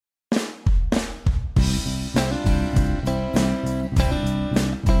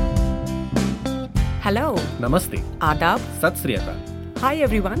Hello. Namaste. Adab. Sat Sri Akal. Hi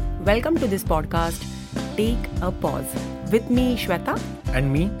everyone. Welcome to this podcast, Take a Pause. With me, Shweta.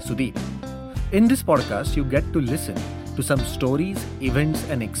 And me, Sudeep. In this podcast, you get to listen to some stories, events,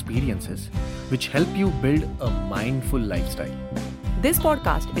 and experiences which help you build a mindful lifestyle. This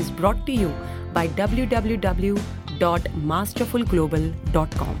podcast is brought to you by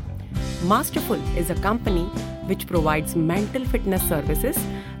www.masterfulglobal.com. Masterful is a company which provides mental fitness services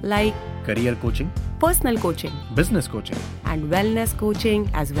like Career coaching, personal coaching, business coaching, and wellness coaching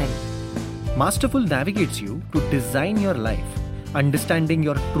as well. Masterful navigates you to design your life, understanding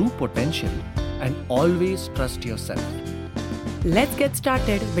your true potential, and always trust yourself. Let's get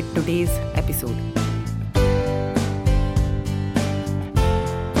started with today's episode.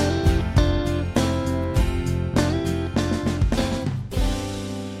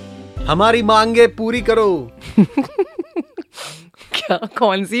 हमारी मांगे पूरी करो. क्या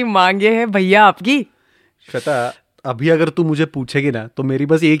कौन सी मांगे हैं भैया आपकी? श्वेता, अभी अगर तू मुझे पूछेगी ना तो मेरी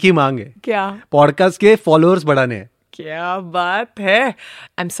बस एक ही मांग है. क्या? पॉडकास्ट के फॉलोअर्स बढ़ाने हैं. क्या बात है.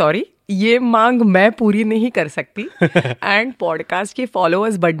 आई एम सॉरी, ये मांग मैं पूरी नहीं कर सकती. एंड पॉडकास्ट के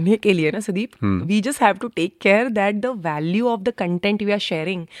फॉलोअर्स बढ़ने के लिए ना Sudeep, we just have to take care that the value of the content we are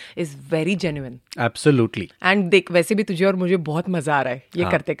sharing is very genuine. Absolutely. And देख, वैसे भी तुझे और मुझे बहुत मजा आ रहा है ये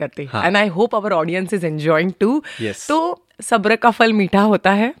करते करते. And I hope our audience is enjoying too. तो सब्र का फल मीठा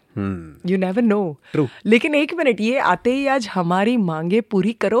होता है. You never know. ट्रू. लेकिन एक मिनट, ये आते ही आज हमारी मांगे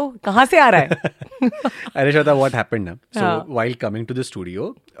पूरी करो कहाँ से आ रहा है? अरे श्वेता, व्हाट हैपेंड ना, सो while coming to the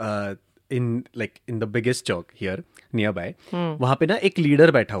studio in the biggest chowk here nearby, वहां पे ना एक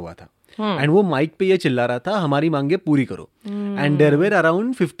लीडर बैठा हुआ था. एंड वो माइक पे ये चिल्ला रहा था, हमारी मांगे पूरी करो. And there were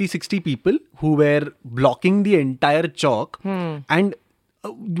around 50-60 people who were blocking the entire chalk. And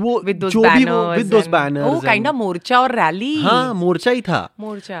वो with those जो भी वो banners with those and- banners. Oh, kind of मोर्चा और रैली. हाँ, मोर्चा ही था.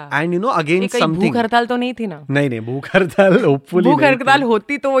 मोर्चा. And you know against something. भूख हड़ताल तो नहीं थी ना? नहीं, भूख हड़ताल होपफुली. भूख हड़ताल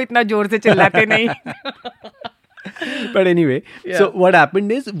होती तो वो इतना जोर से चिल्लाते नहीं. But anyway, so what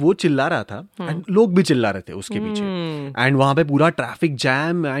happened is वो चिल्ला रहा था and लोग भी चिल्ला रहे थे उसके पीछे. And वहाँ पे पूरा traffic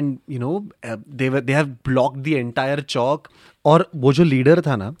jam and you know they have blocked the entire chalk. और वो जो लीडर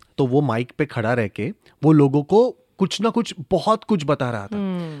था ना, तो वो माइक पे खड़ा रह के वो लोगों को कुछ ना कुछ बहुत कुछ बता रहा था.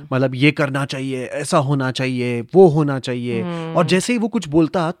 मतलब ये करना चाहिए, ऐसा होना चाहिए, वो होना चाहिए. और जैसे ही वो कुछ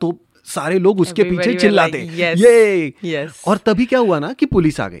बोलता तो सारे लोग उसके पीछे चिल्लाते. ये और तभी क्या हुआ ना कि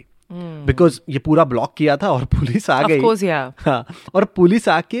पुलिस आ गई. बिकॉज ये पूरा ब्लॉक किया था और पुलिस आ गई. हाँ, और पुलिस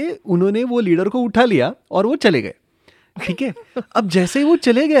आके उन्होंने वो लीडर को उठा लिया और वो चले गए. ठीक है. अब जैसे ही वो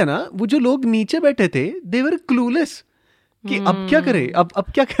चले गए ना, वो जो लोग नीचे बैठे थे, दे वर क्लूलेस कि अब क्या करें, अब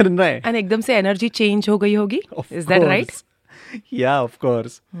क्या करना है. एंड एकदम से एनर्जी चेंज हो गई होगी. Is that right? Yeah, of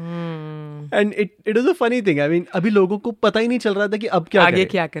course. And it was a funny thing. I mean, अभी लोगों को पता ही नहीं चल रहा था कि अब क्या आगे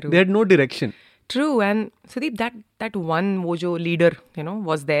क्या करूं. They had no direction. True. And Sudeep, that one, वो जो leader,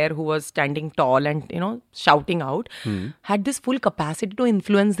 was there, who was standing tall and, shouting out, had this full capacity to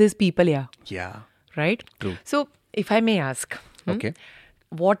influence these people, Yeah. Right? True. So, if I may ask, Okay.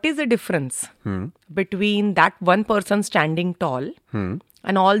 what is the difference between that one person standing tall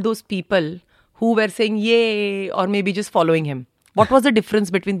and all those people who were saying, yay, or maybe just following him? What was the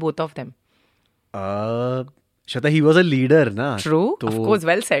difference between both of them? Shweta, he was a leader, na? True. Of course,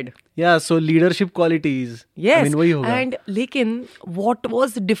 well said. Yeah, so leadership qualities. Yes. I mean, वही होगा. And लेकिन what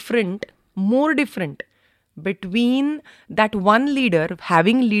was different, more different between that one leader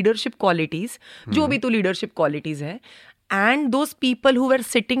having leadership qualities, जो भी तो leadership qualities है, and those people who were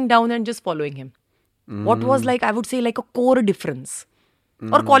sitting down and just following him? What was like, I would say, like a core difference?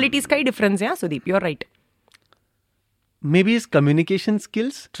 और qualities का ही difference है, हाँ Sudeep, you're right. Maybe his communication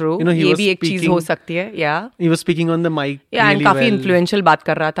skills. True. You know, he ये was भी एक चीज speaking, हो सकती है. Yeah. He was speaking on the mic. Yeah, and really काफी well. influential बात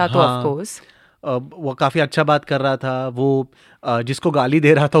कर रहा था, तो of course. वो काफी अच्छा बात कर रहा था. वो जिसको गाली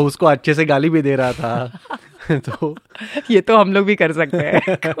दे रहा था उसको अच्छे से गाली भी दे रहा था. तो ये तो हम लोग भी कर सकते हैं.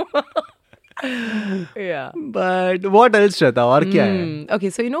 Yeah. But what else, Shweta? और क्या है?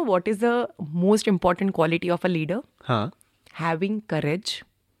 Okay, so you know what is the most important quality of a leader? हाँ. Having courage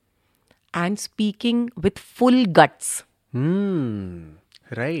and speaking with full guts.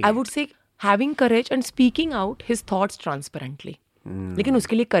 Right. I would say having courage and speaking out his thoughts transparently. लेकिन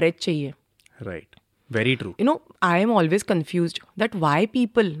उसके लिए courage चाहिए. Right. Very true. You know, I am always confused that why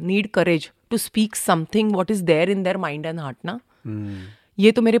people need courage to speak something what is there in their mind and heart, ना? ये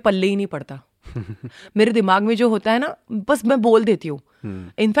तो मेरे पल्ले ही नहीं पड़ता. मेरे दिमाग में जो होता है ना, बस मैं बोल देती हूँ.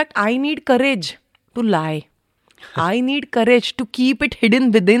 In fact I need courage to lie. I need courage to keep it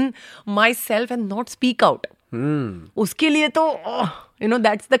hidden within myself and not speak out. उसके लिए तो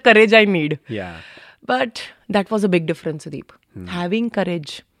that's the courage I need. But that was a big difference, Sudeep. Having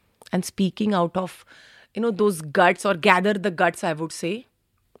courage and speaking out of, those guts, or gather the guts, I would say,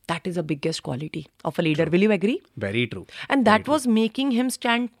 that is the biggest quality of a leader. Will you agree? Very true. And that was making him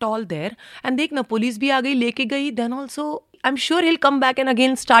stand tall there. And देख ना, police भी आ गई, लेके गई. Then also, I'm sure he'll come back and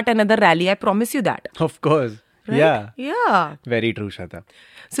again start another rally. I promise you that. Of course. Right? Yeah. Yeah. Very true, Shweta.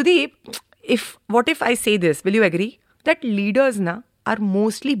 Sudeep, what if I say this? Will you agree? That leaders are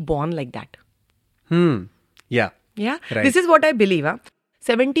mostly born like that. Yeah. Yeah. Right. This is what I believe.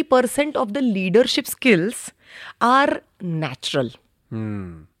 70% of the leadership skills are natural.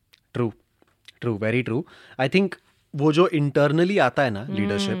 True. Very true. I think वो जो internally आता है ना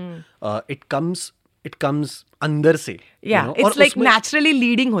leadership, it comes अंदर से. Yeah, you know? it's like naturally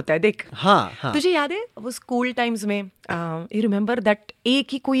leading होता है. देख, हाँ. तुझे याद है वो स्कूल टाइम्स में, you remember that एक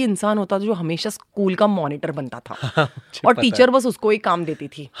ही कोई इंसान होता था जो हमेशा स्कूल का मॉनिटर बनता था और टीचर बस उसको ही काम देती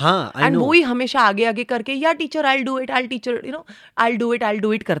थी. हाँ, एंड वो ही हमेशा आगे करके, या टीचर I'll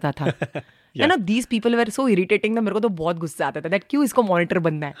do it करता था. है ना, these people were so irritating ना, मेरे को तो बहुत गुस्सा आता था that क्यों इसको मॉनिटर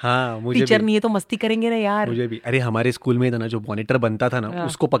बनना है. हाँ, मुझे टीचर नहीं है तो मस्ती करेंगे ना यार. मुझे भी. अरे हमारे स्कूल में था ना, जो मॉनिटर बनता था ना,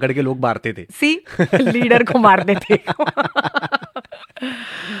 उसको पकड़ के लोग मारते थे. सी, लीडर को मारते थे.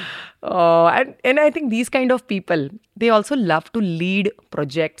 And I think these kind of people, they also love to lead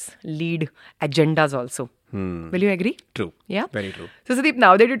projects, lead agendas also. Will you agree? True. Yeah. Very true. So Sudeep,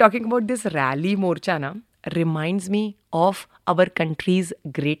 now that you're talking about this rally morcha na, reminds me of our country's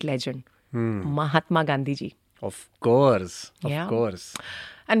great legend, Mahatma Gandhi ji. Of course. Yeah. Of course.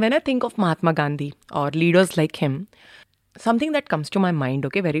 And when I think of Mahatma Gandhi or leaders like him, something that comes to my mind,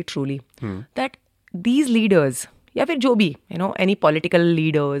 okay, very truly, that these leaders, या फिर जो भी, any political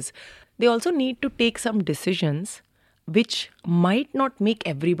leaders, they also need to take some decisions which might not make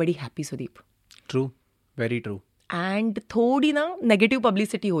everybody happy, Sudeep. True. Very true. And थोड़ी ना negative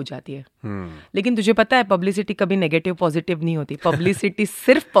publicity हो जाती है. लेकिन तुझे पता है पब्लिसिटी कभी नेगेटिव पॉजिटिव नहीं होती. पब्लिसिटी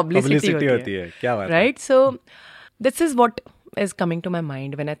सिर्फ पब्लिसिटी होती है. क्या बात है. Right. So this is what is coming to my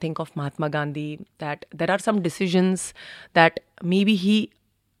mind when I think of Mahatma Gandhi, that there are some decisions that maybe he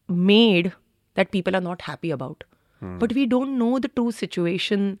made that people are not happy about. But we don't know the true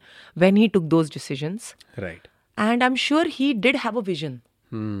situation when he took those decisions. Right. And I'm sure he did have a vision.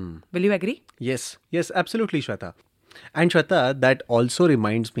 Will you agree? Yes, absolutely, Shweta. And Shweta, that also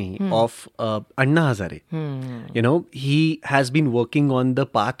reminds me of Anna Hazare. He has been working on the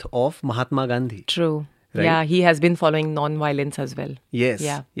path of Mahatma Gandhi. True. Right? Yeah, he has been following non-violence as well.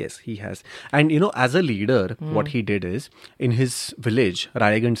 Yes, he has. And as a leader, what he did is, in his village,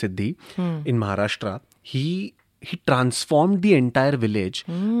 Rayagand Siddhi, in Maharashtra, he transformed the entire village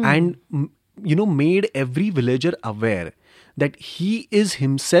and, made every villager aware that he is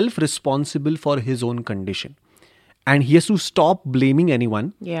himself responsible for his own condition. And he has to stop blaming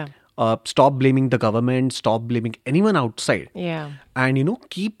anyone. Yeah. Stop blaming the government, stop blaming anyone outside. Yeah. And,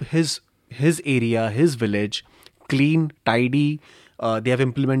 keep his area, his village clean, tidy. They have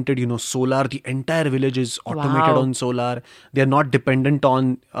implemented, solar. The entire village is automated on solar. They are not dependent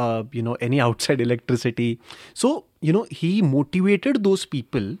on, any outside electricity. So, he motivated those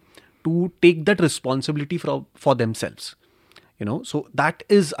people to take that responsibility for themselves. So that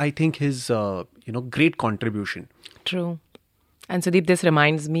is, I think, his, great contribution. True. And Sudeep, this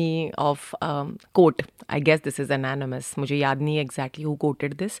reminds me of quote. I guess this is anonymous. मुझे याद नहीं exactly who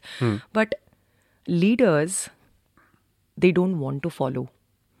quoted this. But leaders, they don't want to follow.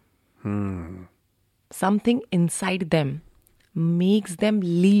 Something inside them makes them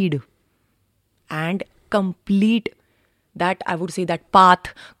lead and complete that, I would say, that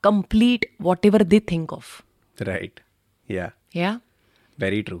path, complete whatever they think of. Right. Yeah. Yeah.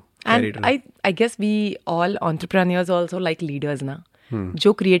 Very true. And I guess we all entrepreneurs also like leaders ना.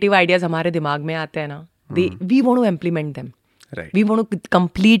 जो creative ideas हमारे दिमाग में आते हैं ना, we want to implement them. Right. We want to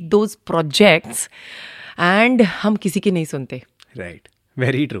complete those projects and हम किसी की नहीं सुनते. Right.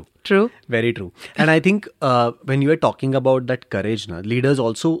 Very true. True. Very true. And I think when you are talking about that courage, leaders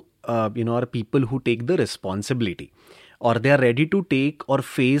also, are people who take the responsibility, or they are ready to take or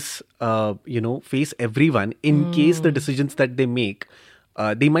face everyone in case the decisions that they make,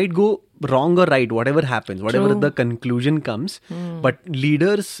 they might go wrong or right, whatever happens, whatever the conclusion comes. But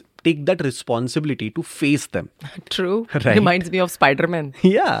leaders take that responsibility to face them. True. Right. Reminds me of Spider-Man.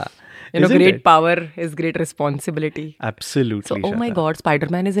 Yeah. Great power is great responsibility. Absolutely. So, oh my God,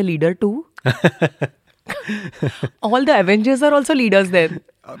 Spider-Man is a leader too. All the Avengers are also leaders then.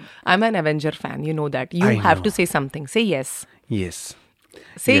 I'm an Avenger fan, you know that. You have to say something. Say yes. Yes.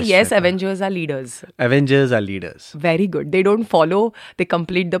 Say yes, Avengers are leaders. Avengers are leaders. Very good. They don't follow, they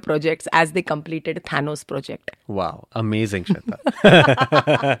complete the projects as they completed Thanos project. Wow. Amazing,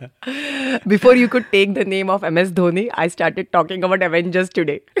 Shweta. Before you could take the name of MS Dhoni, I started talking about Avengers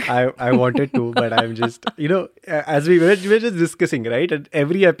today. I wanted to, but I'm just, as we were just discussing, right? At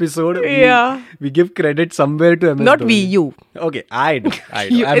every episode, we give credit somewhere to MS Not Dhoni. we, you. Okay, I do.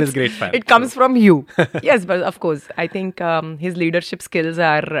 I'm his great fan. It comes from you. Yes, but of course, I think his leadership skills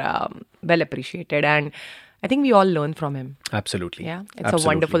are well appreciated, and I think we all learn from him. Absolutely. Yeah, it's a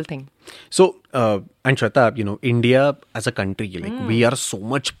wonderful thing. So, and Shweta, India as a country, we are so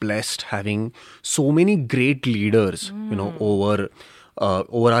much blessed having so many great leaders, over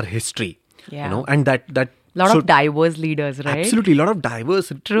our history. Yeah. And that lot of diverse leaders, right? Absolutely, a lot of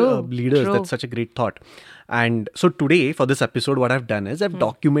diverse leaders. True. That's such a great thought. And so today, for this episode, what I've done is I've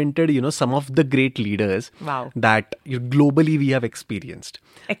documented, some of the great leaders that globally we have experienced.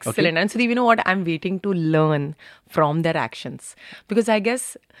 Excellent. Okay? And Sudeep, you know what? I'm waiting to learn from their actions. Because I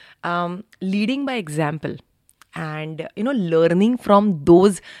guess leading by example and, learning from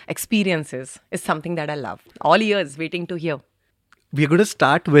those experiences is something that I love. All ears waiting to hear. We're going to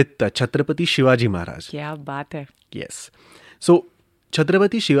start with Chhatrapati Shivaji Maharaj. Kya baat hai. Yes. So,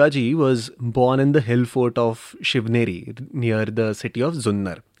 Chhatrapati Shivaji was born in the hill fort of Shivneri near the city of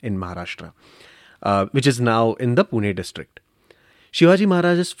Junnar in Maharashtra, which is now in the Pune district. Shivaji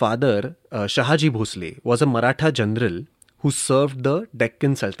Maharaj's father, Shahaji Bhosle, was a Maratha general who served the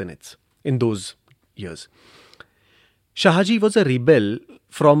Deccan Sultanates in those years. Shahaji was a rebel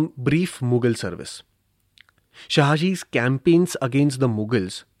from brief Mughal service. Shahaji's campaigns against the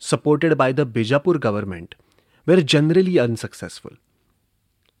Mughals, supported by the Bijapur government, were generally unsuccessful.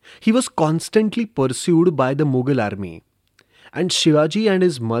 He was constantly pursued by the Mughal army, and Shivaji and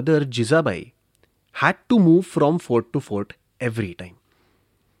his mother Jizabai had to move from fort to fort every time.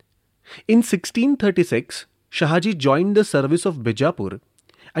 In 1636, Shahaji joined the service of Bijapur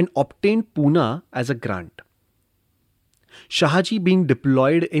and obtained Pune as a grant. Shahaji, being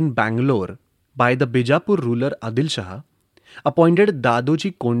deployed in Bangalore by the Bijapur ruler Adil Shah, appointed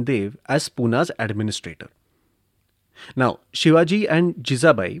Dadoji Kondev as Pune's administrator. Now, Shivaji and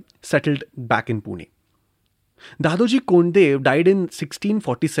Jizabai settled back in Pune. Dadoji Kondev died in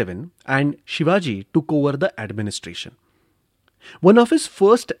 1647 and Shivaji took over the administration. One of his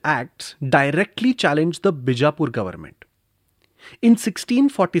first acts directly challenged the Bijapur government. In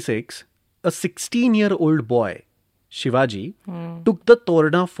 1646, a 16-year-old boy, Shivaji, took the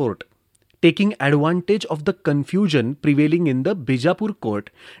Torna fort, taking advantage of the confusion prevailing in the Bijapur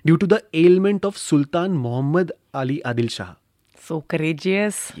court due to the ailment of Sultan Muhammad Ali Adil Shah. So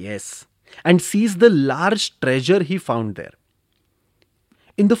courageous. Yes. And seized the large treasure he found there.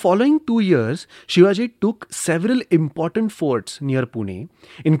 In the following 2 years, Shivaji took several important forts near Pune,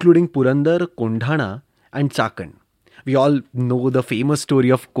 including Purandar, Kondhana and Chakan. We all know the famous story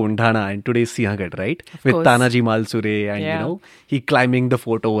of Kondhana and today's Sinhagad, right? With Tanaji Malsure and, he climbing the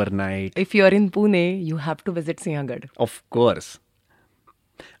fort overnight. If you are in Pune, you have to visit Sinhagad. Of course.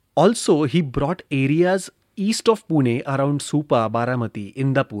 Also, he brought areas east of Pune around Supa, Baramati,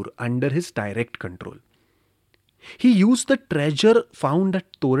 Indapur under his direct control. He used the treasure found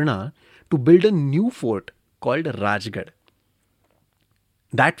at Torna to build a new fort called Rajgarh.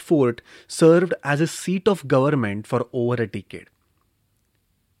 That fort served as a seat of government for over a decade.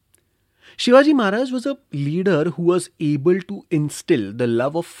 Shivaji Maharaj was a leader who was able to instill the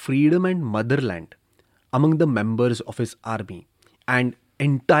love of freedom and motherland among the members of his army and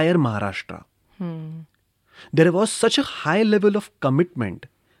entire Maharashtra. There was such a high level of commitment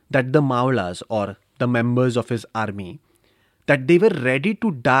that the Mawlas, or the members of his army, that they were ready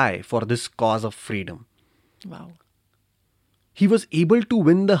to die for this cause of freedom. Wow. He was able to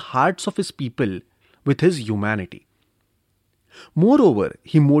win the hearts of his people with his humanity. Moreover,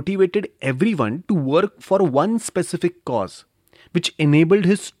 he motivated everyone to work for one specific cause, which enabled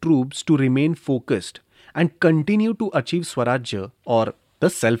his troops to remain focused and continue to achieve Swarajya, or the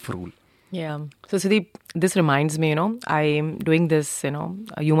self-rule. Yeah. So Sudeep, this reminds me, I am doing this, a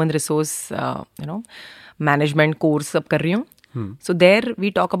human resource, management course ab kar rahi hu. So there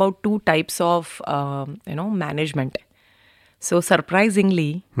we talk about 2 types of, management. So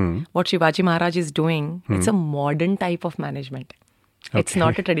surprisingly, what Shivaji Maharaj is doing, it's a modern type of management. Okay. It's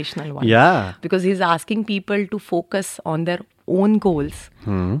not a traditional one. Yeah. Because he's asking people to focus on their own goals,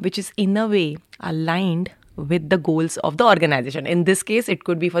 which is in a way aligned with the goals of the organization. In this case, it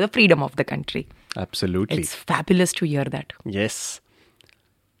could be for the freedom of the country. Absolutely. It's fabulous to hear that. Yes.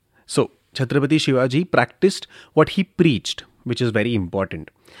 So, Chhatrapati Shivaji practiced what he preached, which is very important,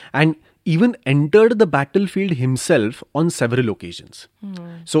 and even entered the battlefield himself on several occasions.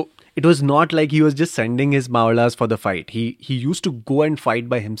 So, it was not like he was just sending his Mawlas for the fight. He used to go and fight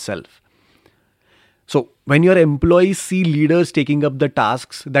by himself. So, when your employees see leaders taking up the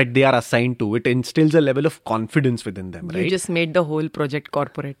tasks that they are assigned to, it instills a level of confidence within them, right? You just made the whole project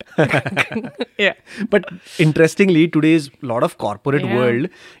corporate. Yeah. But interestingly, today's lot of corporate Yeah. world,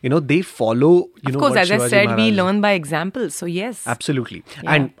 they follow, Of know, course, what as I Shivaji said, we Maharaj- learn by example. So yes. Absolutely.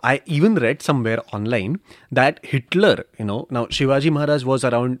 Yeah. And I even read somewhere online that Hitler, now Shivaji Maharaj was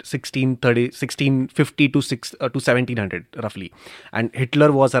around 1650 to 1700 roughly. And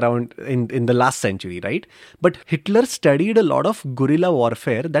Hitler was around in the last century, right? But Hitler studied a lot of guerrilla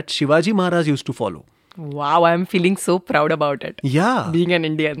warfare that Shivaji Maharaj used to follow. Wow, I'm feeling so proud about it. Yeah. Being an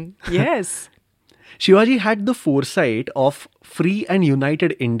Indian. Yes. Shivaji had the foresight of free and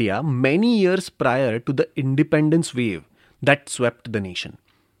united India many years prior to the independence wave that swept the nation.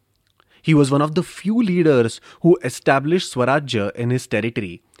 He was one of the few leaders who established Swarajya in his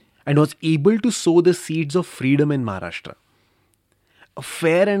territory and was able to sow the seeds of freedom in Maharashtra. A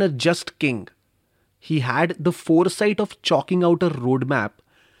fair and a just king, he had the foresight of chalking out a roadmap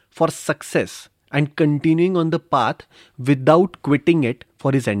for success and continuing on the path without quitting it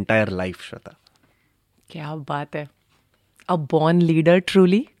for his entire life, Shraddha. Kya baat hai. A born leader,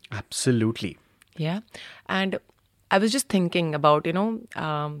 truly. Absolutely. Yeah. And I was just thinking about,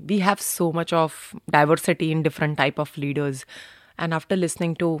 we have so much of diversity in different type of leaders. And after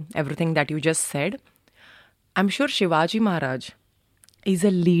listening to everything that you just said, I'm sure Shivaji Maharaj is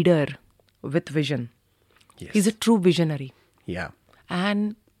a leader with vision. Yes. He's a true visionary. Yeah.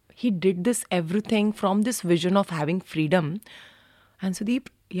 And he did this everything from this vision of having freedom. And Sudeep,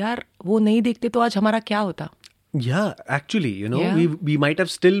 यार वो नहीं देखते तो आज हमारा क्या होता? Yeah, actually, Yeah. we might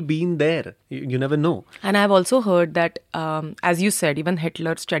have still been there. You never know. And I've also heard that, as you said, even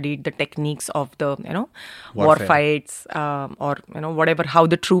Hitler studied the techniques of the, war Warfare. fights, or, whatever, how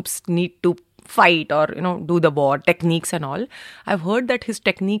the troops need to fight or, do the war, techniques and all. I've heard that his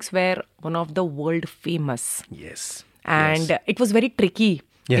techniques were one of the world famous. Yes. And Yes. it was very tricky.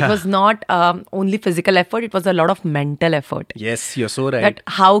 Yeah. It was not only physical effort, it was a lot of mental effort. Yes, you're so right. That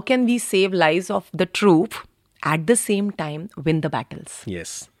how can we save lives of the troop at the same time win the battles?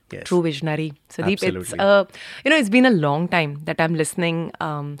 Yes. Yes. True visionary. Sudeep, it's Absolutely. it's been a long time that I'm listening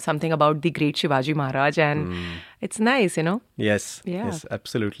something about the great Shivaji Maharaj, and it's nice, Yes. Yeah. Yes,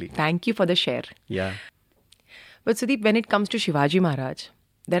 absolutely. Thank you for the share. Yeah. But Sudeep, when it comes to Shivaji Maharaj,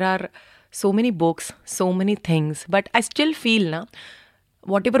 there are so many books, so many things, but I still feel na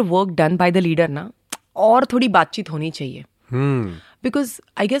whatever work done by the leader na और थोड़ी बातचीत होनी चाहिए. Because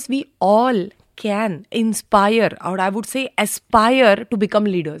I guess we all can inspire, or I would say aspire to become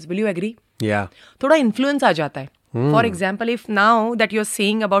leaders. Will you agree? Yeah. थोड़ा influence आ जाता है. For example, if now that you're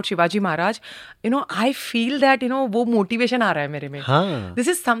saying about Shivaji Maharaj, I feel that, वो motivation आ रहा है मेरे में. हाँ. This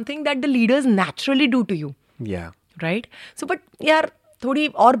is something that the leaders naturally do to you. Yeah. Right? So, but यार थोड़ी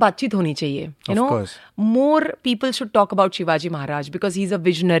और बातचीत होनी चाहिए. Of course. More people should talk about Shivaji Maharaj because he's a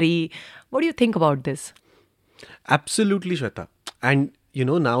visionary. What do you think about this? Absolutely, Shweta. And,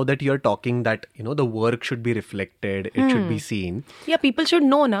 now that you're talking that, the work should be reflected, it should be seen. Yeah, people should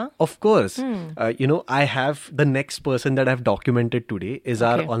know, na? Of course. I have the next person that I've documented today is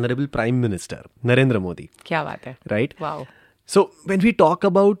our Okay. Honorable Prime Minister, Narendra Modi. क्या बात है? Right? Wow. So, when we talk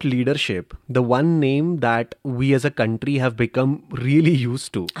about leadership, the one name that we as a country have become really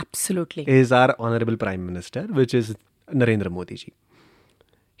used to Absolutely. is our Honorable Prime Minister, which is Narendra Modi ji.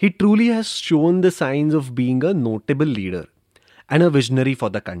 He truly has shown the signs of being a notable leader and a visionary for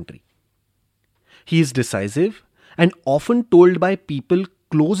the country. He is decisive and often told by people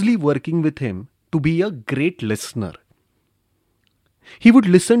closely working with him to be a great listener. He would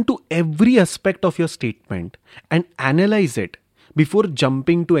listen to every aspect of your statement and analyze it before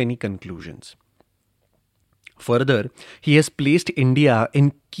jumping to any conclusions. Further, he has placed India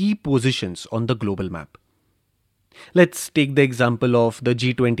in key positions on the global map. Let's take the example of the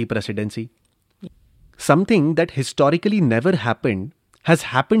G20 presidency. Something that historically never happened has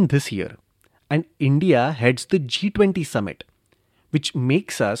happened this year, and India heads the G20 summit, which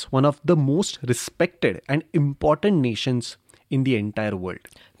makes us one of the most respected and important nations in the entire world.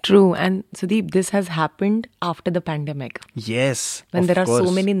 True. And Sudeep, this has happened after the pandemic. Yes. When of there are so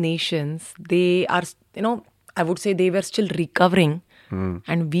course. many nations, they are, I would say they were still recovering.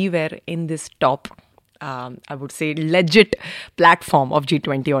 And we were in this top, I would say, legit platform of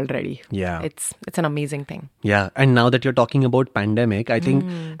G20 already. Yeah. It's an amazing thing. Yeah, and now that you're talking about pandemic, I think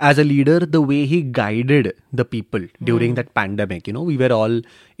as a leader, the way he guided the people during that pandemic, we were all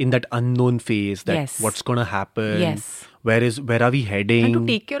in that unknown phase that Yes. what's going to happen? Yes. Where are we heading? And to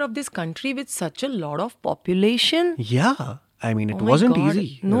take care of this country with such a lot of population. Yeah, I mean, it Oh my wasn't God.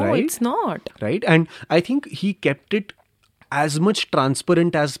 easy. No, right? it's not. Right, and I think he kept it as much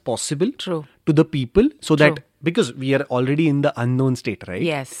transparent as possible True. to the people, so that True. because we are already in the unknown state, right?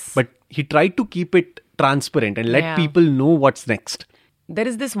 Yes. But he tried to keep it transparent and let Yeah. people know what's next. There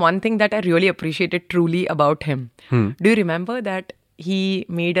is this one thing that I really appreciated truly about him. Do you remember that he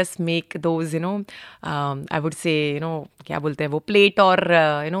made us make those, I would say, क्या बोलते हैं वो plate or,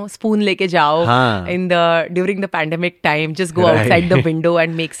 spoon लेके जाओ हाँ. during the pandemic time, just go Right. outside the window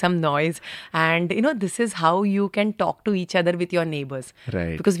and make some noise. And, this is how you can talk to each other with your neighbors.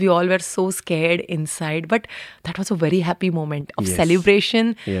 Right. Because we all were so scared inside. But that was a very happy moment of Yes.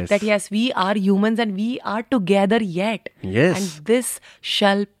 celebration. Yes. That yes, we are humans and we are together yet. Yes. And this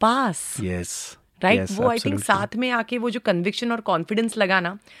shall pass. Yes. Right Yes, वो I think absolutely. साथ में आके वो जो conviction और confidence लगा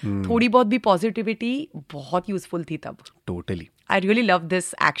ना थोड़ी बहुत भी पॉजिटिविटी बहुत यूजफुल थी तब Totally. I really love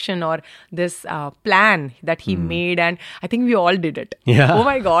this action और this plan that he made and I think we all did it Yeah. Oh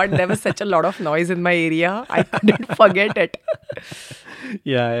my God there was such a lot of noise in my area I couldn't forget it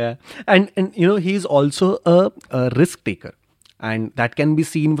Yeah. And he's also a risk taker, and that can be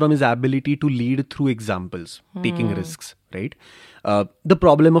seen from his ability to lead through examples, taking risks, right? The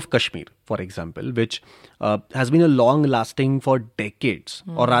problem of Kashmir, for example, which has been a long lasting for decades,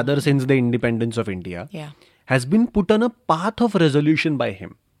 or rather since the independence of India, Yeah. has been put on a path of resolution by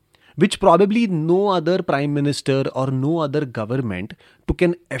him, which probably no other prime minister or no other government took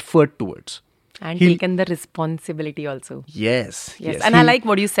an effort towards. And He'll- taken the responsibility also. Yes. Yes. And I like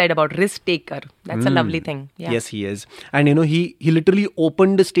what you said about risk taker. That's a lovely thing. Yeah. Yes, he is. And he literally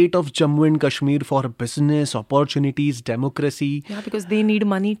opened the state of Jammu and Kashmir for business, opportunities, democracy. Yeah, because they need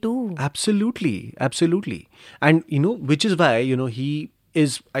money too. Absolutely. And which is why, he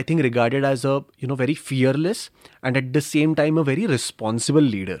is, I think, regarded as a, very fearless and at the same time a very responsible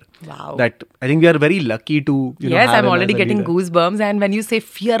leader. Wow. That I think we are very lucky to, Yes, have I'm him already as a getting leader. goosebumps. And when you say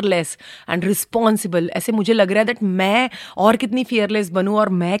fearless and responsible, ऐसे मुझे लग रहा है that मैं और कितनी fearless बनूं और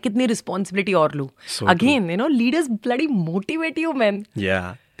मैं कितनी responsibility और लूं. So Again, leaders bloody motivate you, man.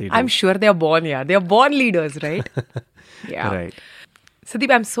 Yeah, they do. I'm sure they are born, yeah. They are born leaders, right? Yeah. Right.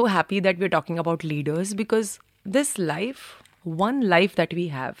 Sudeep, I'm so happy that we're talking about leaders because this life, one life that we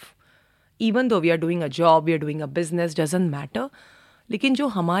have, even though we are doing a job, we are doing a business, doesn't matter. लेकिन जो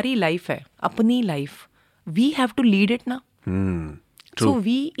हमारी life है, अपनी life, we have to lead it ना. True. So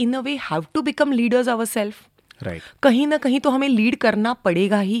we, in a way, have to become leaders ourselves. Right. कहीं ना कहीं तो हमें lead करना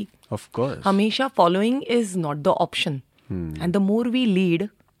पड़ेगा ही. Of course. हमेशा following is not the option. And the more we lead,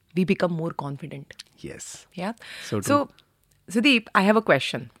 we become more confident. Yes. Yeah. So true. So, Sudeep, I have a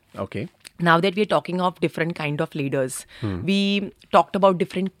question. Okay. Now that we're talking of different kind of leaders, we talked about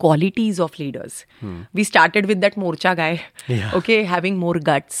different qualities of leaders. We started with that Morcha guy, Yeah. okay, having more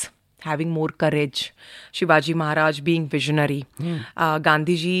guts, having more courage. Shivaji Maharaj being visionary.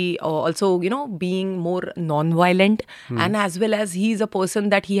 Gandhiji also, being more non-violent. And as well as he's a person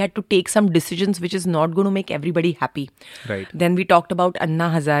that he had to take some decisions which is not going to make everybody happy. Right. Then we talked about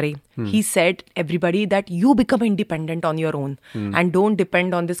Anna Hazare. He said everybody that you become independent on your own and don't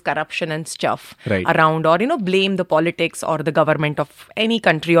depend on this corruption and stuff Right. around or, blame the politics or the government of any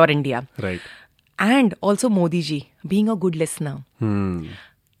country or India. Right. And also Modi ji, being a good listener.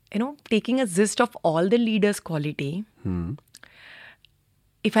 Taking a gist of all the leaders' quality.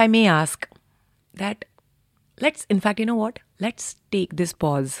 If I may ask that, in fact, you know what? Let's take this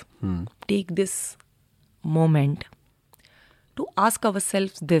pause, take this moment to ask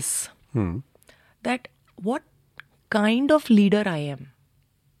ourselves this, that what kind of leader I am?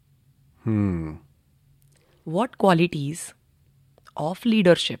 What qualities of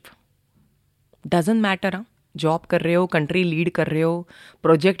leadership? Doesn't matter, huh? Job कर रहे हो, country lead कर रहे हो,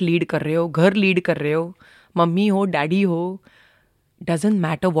 project lead कर रहे हो, घर लीड कर रहे हो, मम्मी हो, डैडी हो, doesn't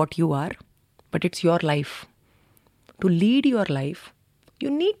matter what you are, but it's your life. To lead your life,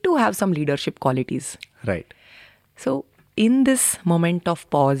 you need to have some leadership qualities. Right. So, in this moment of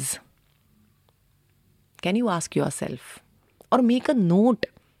pause, can you ask yourself or make a note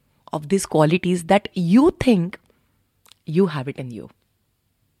of these qualities that you think you have it in you?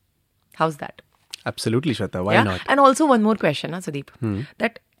 How's that? Absolutely, Shweta. Why Yeah? not? And also one more question, Sudeep.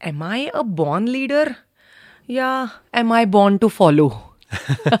 That am I a born leader? Yeah, am I born to follow?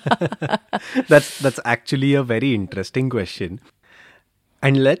 That's actually a very interesting question.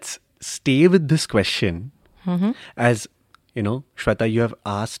 And let's stay with this question as, Shweta, you have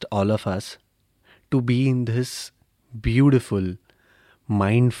asked all of us to be in this beautiful,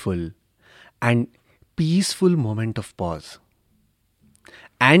 mindful, and peaceful moment of pause.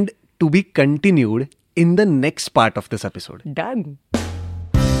 And to be continued in the next part of this episode. Done.